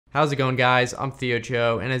How's it going, guys? I'm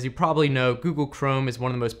Typio, and as you probably know, Google Chrome is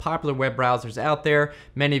one of the most popular web browsers out there.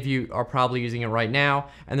 Many of you are probably using it right now,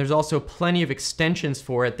 and there's also plenty of extensions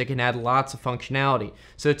for it that can add lots of functionality.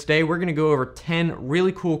 So today we're going to go over 10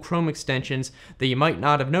 really cool Chrome extensions that you might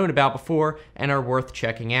not have known about before and are worth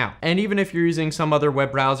checking out. And even if you're using some other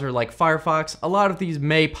web browser like Firefox, a lot of these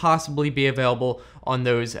may possibly be available on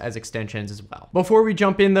those as extensions as well. Before we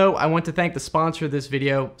jump in though, I want to thank the sponsor of this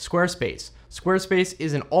video, Squarespace. Squarespace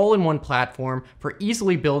is an all-in-one platform for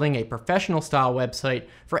easily building a professional style website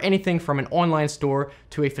for anything from an online store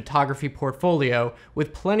to a photography portfolio,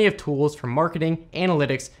 with plenty of tools for marketing,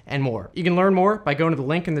 analytics, and more. You can learn more by going to the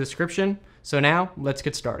link in the description. So now, let's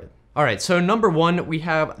get started. All right, so number one, we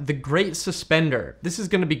have the Great Suspender. This is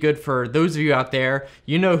gonna be good for those of you out there,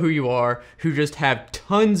 you know who you are, who just have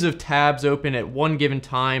tons of tabs open at one given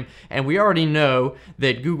time, and we already know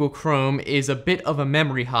that Google Chrome is a bit of a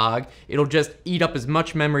memory hog. It'll just eat up as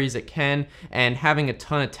much memory as it can, and having a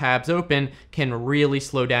ton of tabs open can really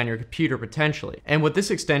slow down your computer potentially. And what this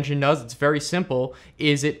extension does, it's very simple,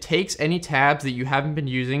 is it takes any tabs that you haven't been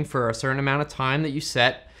using for a certain amount of time that you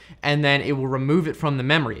set, and then it will remove it from the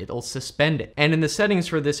memory. It'll suspend it. And in the settings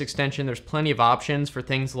for this extension, there's plenty of options for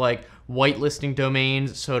things like whitelisting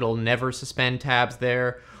domains, so it'll never suspend tabs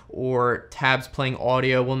there, or tabs playing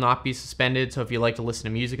audio will not be suspended, so if you like to listen to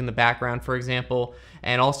music in the background, for example.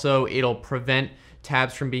 And also it'll prevent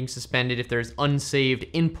tabs from being suspended if there's unsaved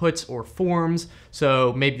inputs or forms.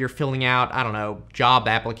 So maybe you're filling out, I don't know, job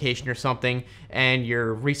application or something, and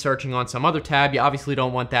you're researching on some other tab. You obviously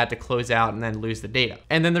don't want that to close out and then lose the data.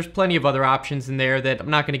 And then there's plenty of other options in there that I'm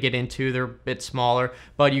not gonna get into. They're a bit smaller,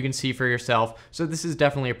 but you can see for yourself. So this is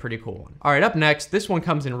definitely a pretty cool one. All right, up next, this one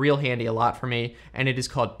comes in real handy a lot for me, and it is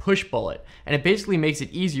called Pushbullet. And it basically makes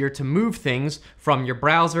it easier to move things from your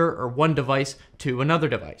browser or one device to another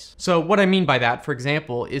device. So what I mean by that, for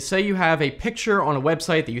example, is say you have a picture on a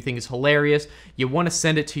website that you think is hilarious, you want to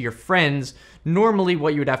send it to your friends. Normally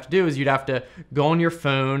what you would have to do is you'd have to go on your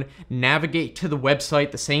phone, navigate to the website,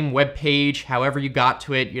 the same web page, however you got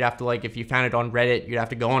to it. You'd have to, like, if you found it on Reddit, you'd have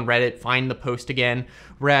to go on Reddit, find the post again.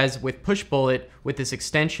 Whereas with Pushbullet, with this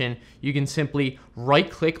extension, you can simply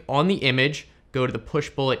right-click on the image, go to the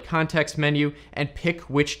Pushbullet context menu, and pick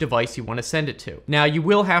which device you want to send it to. Now, you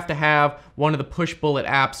will have to have one of the Pushbullet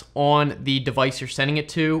apps on the device you're sending it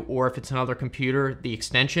to, or if it's another computer, the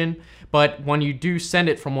extension. But when you do send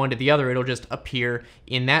it from one to the other, it'll just appear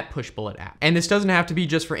in that Pushbullet app. And this doesn't have to be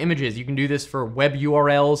just for images. You can do this for web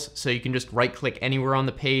URLs, so you can just right-click anywhere on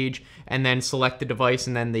the page and then select the device,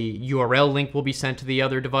 and then the URL link will be sent to the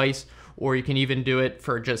other device. Or you can even do it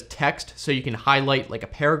for just text, so you can highlight like a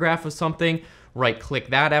paragraph of something, right-click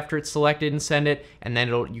that after it's selected and send it, and then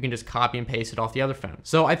you can just copy and paste it off the other phone.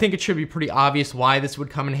 So I think it should be pretty obvious why this would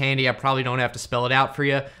come in handy. I probably don't have to spell it out for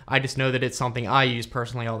you. I just know that it's something I use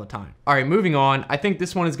personally all the time. All right, moving on. I think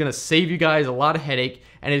this one is gonna save you guys a lot of headache,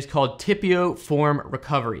 and it is called Typio Form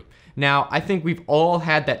Recovery. Now, I think we've all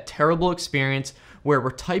had that terrible experience where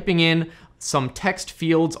we're typing in some text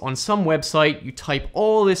fields on some website, you type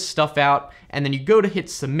all this stuff out, and then you go to hit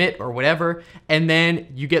submit or whatever, and then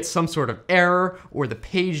you get some sort of error or the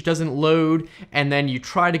page doesn't load, and then you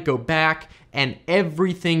try to go back and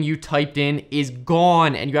everything you typed in is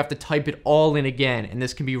gone and you have to type it all in again. And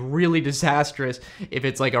this can be really disastrous if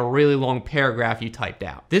it's like a really long paragraph you typed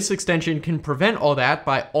out. This extension can prevent all that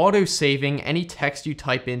by auto-saving any text you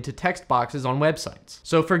type into text boxes on websites.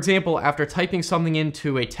 So for example, after typing something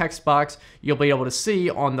into a text box, you'll be able to see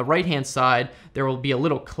on the right-hand side, there will be a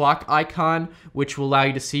little clock icon, which will allow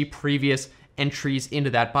you to see previous entries into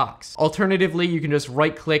that box. Alternatively, you can just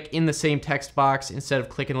right-click in the same text box instead of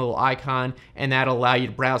clicking a little icon, and that'll allow you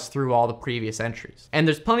to browse through all the previous entries. And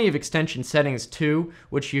there's plenty of extension settings too,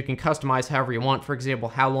 which you can customize however you want. For example,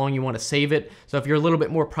 how long you want to save it. So if you're a little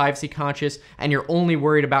bit more privacy conscious and you're only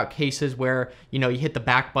worried about cases where, you know, you hit the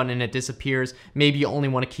back button and it disappears, maybe you only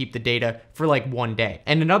want to keep the data for like 1 day.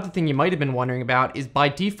 And another thing you might have been wondering about is by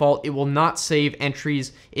default, it will not save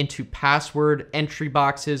entries into password entry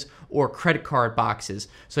boxes or credit card boxes.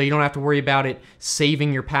 So you don't have to worry about it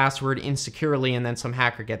saving your password insecurely and then some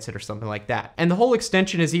hacker gets it or something like that. And the whole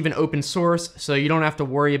extension is even open source, so you don't have to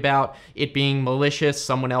worry about it being malicious.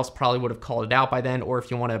 Someone else probably would have called it out by then, or if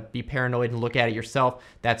you want to be paranoid and look at it yourself,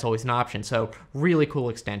 that's always an option. So really cool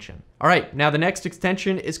extension. All right, now the next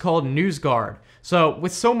extension is called NewsGuard. So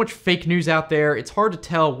with so much fake news out there, it's hard to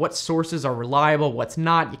tell what sources are reliable, what's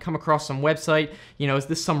not. You come across some website, you know, is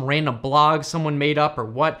this some random blog someone made up or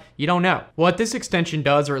what? You don't know. What this extension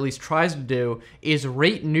does, or at least tries to do, is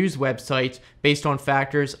rate news websites based on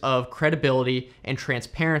factors of credibility and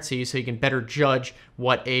transparency so you can better judge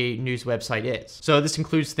what a news website is. So this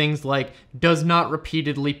includes things like does not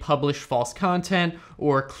repeatedly publish false content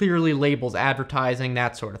or clearly labels advertising,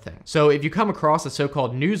 that sort of thing. So if you come across a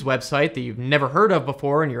so-called news website that you've never heard of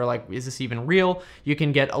before and you're like, is this even real? You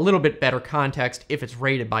can get a little bit better context if it's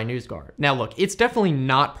rated by NewsGuard. Now look, it's definitely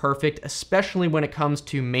not perfect, especially when it comes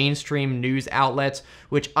to mainstream news outlets,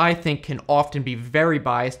 which I think can often be very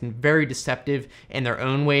biased and very deceptive in their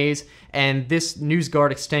own ways. And this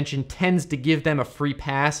NewsGuard extension tends to give them a free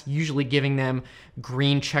pass, usually giving them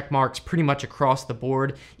green check marks pretty much across the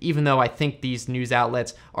board, even though I think these news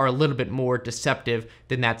outlets are a little bit more deceptive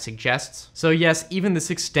than that suggests. So yes, even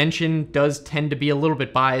this extension does tend to be a little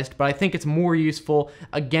bit biased, but I think it's more useful,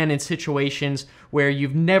 again, in situations where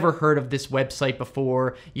you've never heard of this website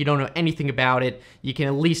before, you don't know anything about it, you can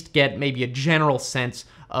at least get maybe a general sense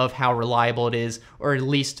of how reliable it is, or at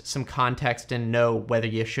least some context and know whether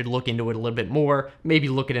you should look into it a little bit more, maybe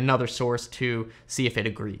look at another source to see if it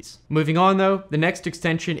agrees. Moving on though, the next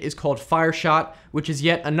extension is called FireShot, which is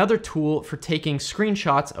yet another tool for taking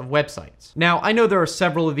screenshots of websites. Now, I know there are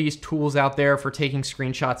several of these tools out there for taking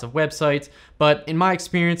screenshots of websites, but in my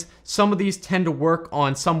experience, some of these tend to work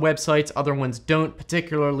on some websites, other ones don't,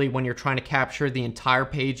 particularly when you're trying to capture the entire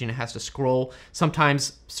page and it has to scroll.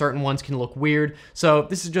 Sometimes certain ones can look weird, so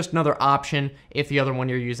this is just another option if the other one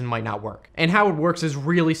you're using might not work. And how it works is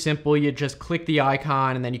really simple. You just click the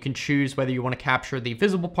icon and then you can choose whether you want to capture the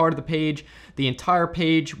visible part of the page, the entire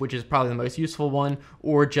page, which is probably the most useful one,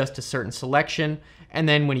 or just a certain selection. And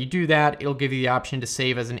then when you do that, it'll give you the option to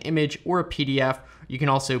save as an image or a PDF. You can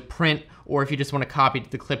also print, or if you just want to copy to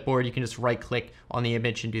the clipboard, you can just right click on the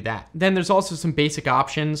image and do that. Then there's also some basic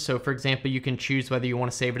options. So for example, you can choose whether you want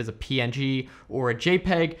to save it as a PNG or a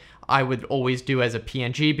JPEG. I would always do as a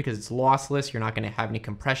PNG because it's lossless, you're not going to have any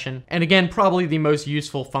compression. And again, probably the most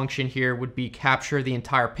useful function here would be capture the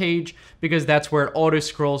entire page, because that's where it auto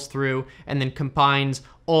scrolls through and then combines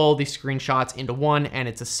all these screenshots into one, and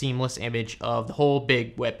it's a seamless image of the whole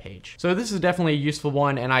big web page. So this is definitely a useful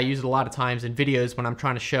one, and I use it a lot of times in videos when I'm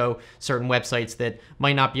trying to show certain websites that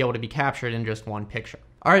might not be able to be captured in just one picture.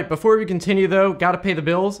 All right, before we continue though, gotta pay the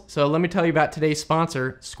bills, so let me tell you about today's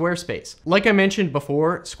sponsor, Squarespace. Like I mentioned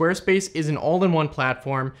before, Squarespace is an all-in-one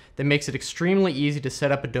platform that makes it extremely easy to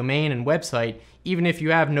set up a domain and website, even if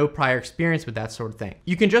you have no prior experience with that sort of thing.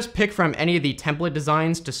 You can just pick from any of the template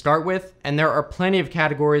designs to start with, and there are plenty of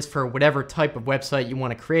categories for whatever type of website you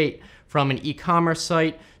want to create, from an e-commerce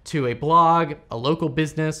site to a blog, a local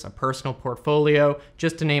business, a personal portfolio,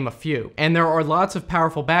 just to name a few. And there are lots of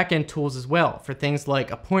powerful backend tools as well for things like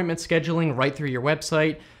appointment scheduling right through your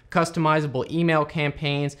website, customizable email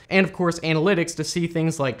campaigns, and of course analytics to see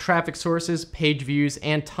things like traffic sources, page views,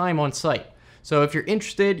 and time on site. So if you're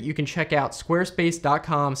interested, you can check out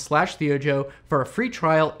squarespace.com/TheoJoe for a free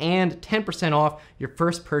trial and 10% off your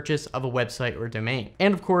first purchase of a website or domain.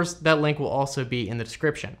 And of course, that link will also be in the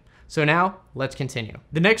description. So now, let's continue.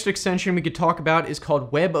 The next extension we could talk about is called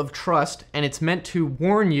Web of Trust, and it's meant to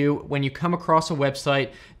warn you when you come across a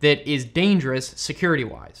website that is dangerous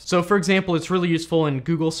security-wise. So for example, it's really useful in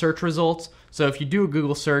Google search results. So if you do a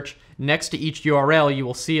Google search, next to each URL, you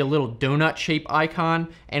will see a little donut shape icon,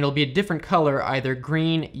 and it'll be a different color, either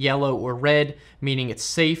green, yellow, or red, meaning it's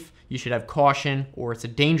safe, you should have caution, or it's a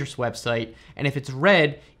dangerous website. And if it's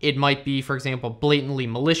red, it might be, for example, blatantly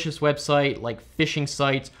malicious website, like phishing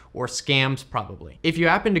sites or scams probably. If you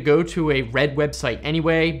happen to go to a red website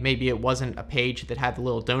anyway, maybe it wasn't a page that had the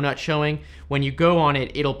little donut showing, when you go on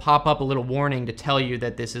it, it'll pop up a little warning to tell you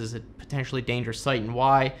that this is a potentially dangerous site and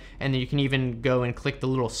why, and then you can even go and click the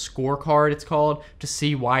little scorecard, it's called, to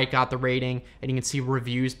see why it got the rating, and you can see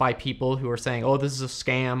reviews by people who are saying, oh, this is a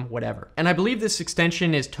scam, whatever. And I believe this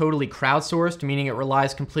extension is totally crowdsourced, meaning it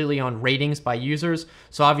relies completely on ratings by users,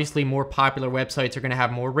 so obviously more popular websites are going to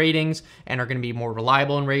have more ratings and are going to be more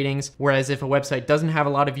reliable in ratings, whereas if a website doesn't have a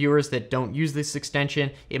lot of viewers that don't use this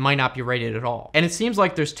extension, it might not be rated at all. And it seems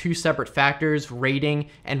like there's two separate factors, rating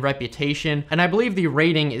and reputation, and I believe the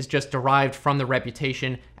rating is just derived from the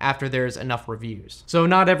reputation after there's enough reviews. So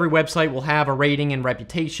not every website will have a rating and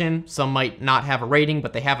reputation. Some might not have a rating,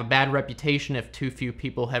 but they have a bad reputation if too few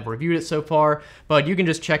people have reviewed it so far, but you can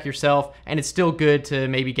just check yourself, and it's still good to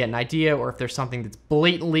maybe get an idea, or if there's something that's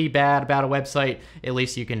blatantly bad about a website, at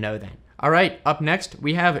least you can know then. All right, up next,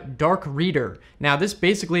 we have Dark Reader. Now, this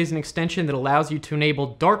basically is an extension that allows you to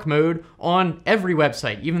enable dark mode on every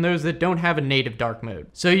website, even those that don't have a native dark mode.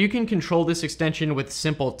 So you can control this extension with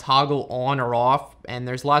simple toggle on or off, and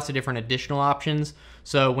there's lots of different additional options.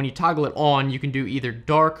 So when you toggle it on, you can do either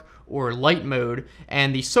dark or light mode,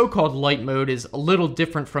 and the so-called light mode is a little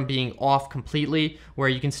different from being off completely, where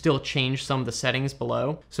you can still change some of the settings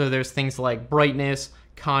below. So there's things like brightness,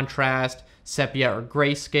 contrast, sepia or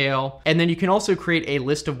grayscale. And then you can also create a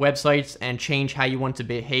list of websites and change how you want to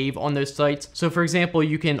behave on those sites. So for example,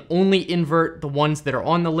 you can only invert the ones that are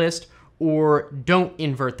on the list, or don't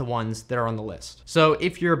invert the ones that are on the list. So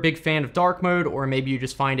if you're a big fan of dark mode, or maybe you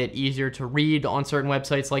just find it easier to read on certain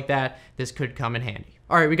websites like that, this could come in handy.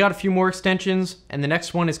 All right, we got a few more extensions, and the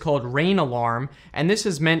next one is called Rain Alarm, and this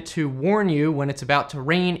is meant to warn you when it's about to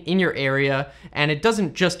rain in your area, and it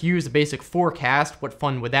doesn't just use the basic forecast. What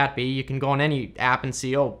fun would that be? You can go on any app and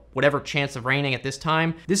see, oh, whatever chance of raining at this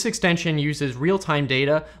time. This extension uses real-time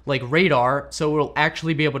data like radar, so it'll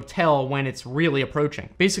actually be able to tell when it's really approaching.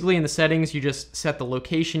 Basically, in the settings, you just set the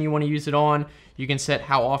location you want to use it on, you can set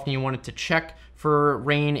how often you want it to check for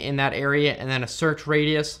rain in that area, and then a search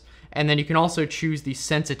radius. And then you can also choose the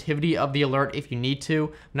sensitivity of the alert if you need to.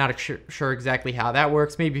 I'm not sure exactly how that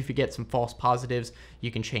works. Maybe if you get some false positives, you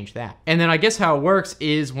can change that. And then I guess how it works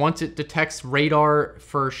is once it detects radar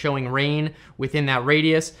for showing rain within that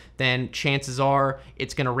radius, then chances are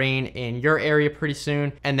it's gonna rain in your area pretty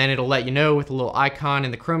soon. And then it'll let you know with a little icon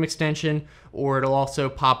in the Chrome extension, or it'll also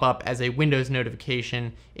pop up as a Windows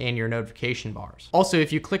notification in your notification bars. Also,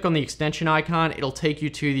 if you click on the extension icon, it'll take you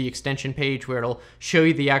to the extension page where it'll show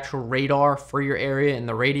you the actual radar for your area and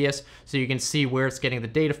the radius, so you can see where it's getting the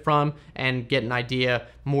data from and get an idea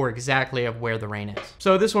more exactly of where the rain is.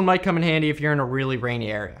 So this one might come in handy if you're in a really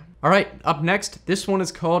rainy area. All right, up next, this one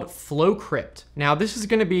is called FlowCrypt. Now, this is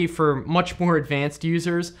gonna be for much more advanced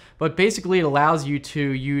users, but basically it allows you to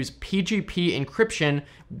use PGP encryption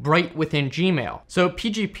right within Gmail. So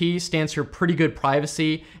PGP stands for pretty good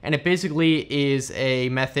privacy, and it basically is a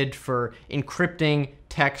method for encrypting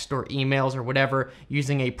text or emails or whatever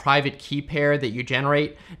using a private key pair that you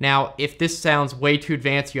generate. Now, if this sounds way too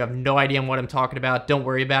advanced, you have no idea what I'm talking about, don't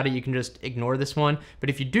worry about it, you can just ignore this one. But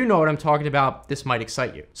if you do know what I'm talking about, this might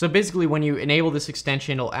excite you. So basically, when you enable this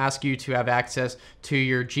extension, it'll ask you to have access to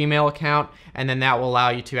your Gmail account, and then that will allow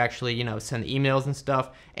you to actually, send emails and stuff,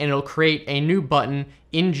 and it'll create a new button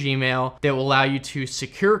in Gmail that will allow you to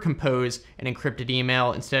secure compose an encrypted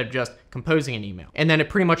email instead of just composing an email. And then it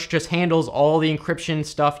pretty much just handles all the encryption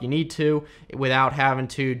stuff you need to without having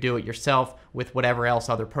to do it yourself with whatever else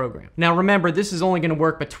other program. Now remember, this is only gonna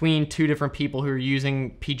work between two different people who are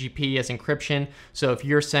using PGP as encryption. So if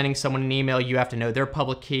you're sending someone an email, you have to know their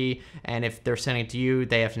public key, and if they're sending it to you,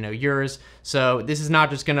 they have to know yours. So this is not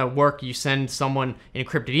just gonna work, you send someone an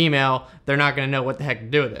encrypted email, they're not gonna know what the heck to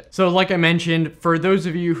do with it. So like I mentioned, for those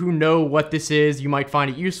of you who know what this is, you might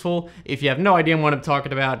find it useful. If you have no idea what I'm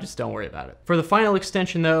talking about, just don't worry about it. For the final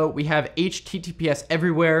extension though, we have HTTPS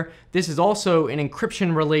Everywhere. This is also an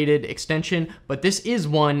encryption related extension, but this is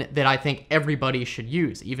one that I think everybody should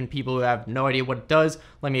use, even people who have no idea what it does.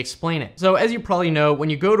 Let me explain it. So as you probably know, when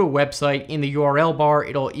you go to a website, in the URL bar,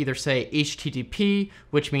 it'll either say HTTP,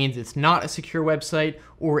 which means it's not a secure website,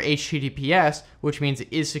 or HTTPS, which means it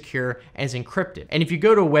is secure as encrypted. And if you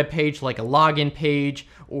go to a web page like a login page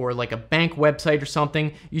or like a bank website or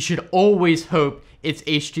something, you should always hope it's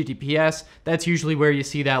HTTPS. That's usually where you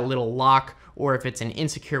see that little lock, or if it's an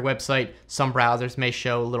insecure website, some browsers may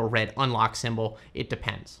show a little red unlock symbol. It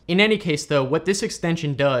depends. In any case though, what this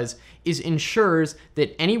extension does is ensures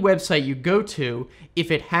that any website you go to,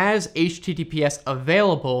 if it has HTTPS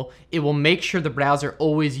available, it will make sure the browser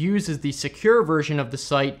always uses the secure version of the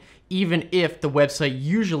site, even if the website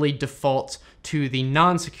usually defaults to the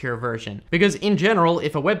non-secure version. Because in general,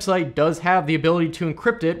 if a website does have the ability to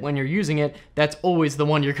encrypt it when you're using it, that's always the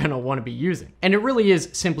one you're gonna wanna be using. And it really is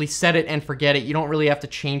simply set it and forget it. You don't really have to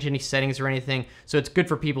change any settings or anything, so it's good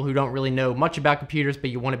for people who don't really know much about computers,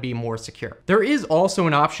 but you wanna be more secure. There is also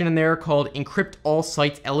an option in there called Encrypt All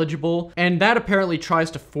Sites Eligible, and that apparently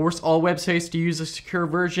tries to force all websites to use a secure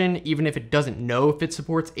version, even if it doesn't know if it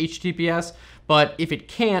supports HTTPS. But if it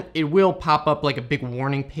can't, it will pop up like a big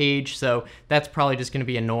warning page, so that's probably just gonna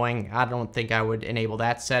be annoying. I don't think I would enable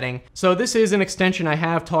that setting. So this is an extension I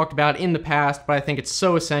have talked about in the past, but I think it's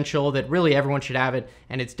so essential that really everyone should have it,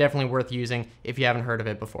 and it's definitely worth using if you haven't heard of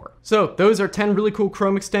it before. So those are 10 really cool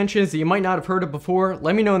Chrome extensions that you might not have heard of before.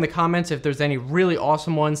 Let me know in the comments if there's any really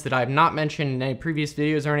awesome ones that I have not mentioned in any previous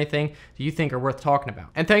videos or anything that you think are worth talking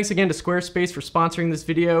about. And thanks again to Squarespace for sponsoring this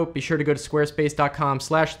video. Be sure to go to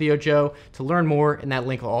squarespace.com/TheoJoe to learn learn more, and that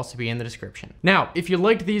link will also be in the description. Now, if you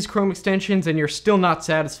liked these Chrome extensions and you're still not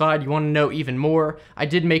satisfied, you want to know even more, I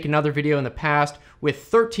did make another video in the past with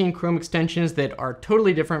 13 Chrome extensions that are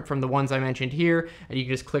totally different from the ones I mentioned here, and you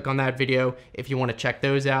can just click on that video if you want to check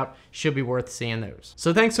those out. Should be worth seeing those.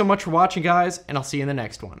 So thanks so much for watching, guys, and I'll see you in the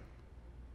next one.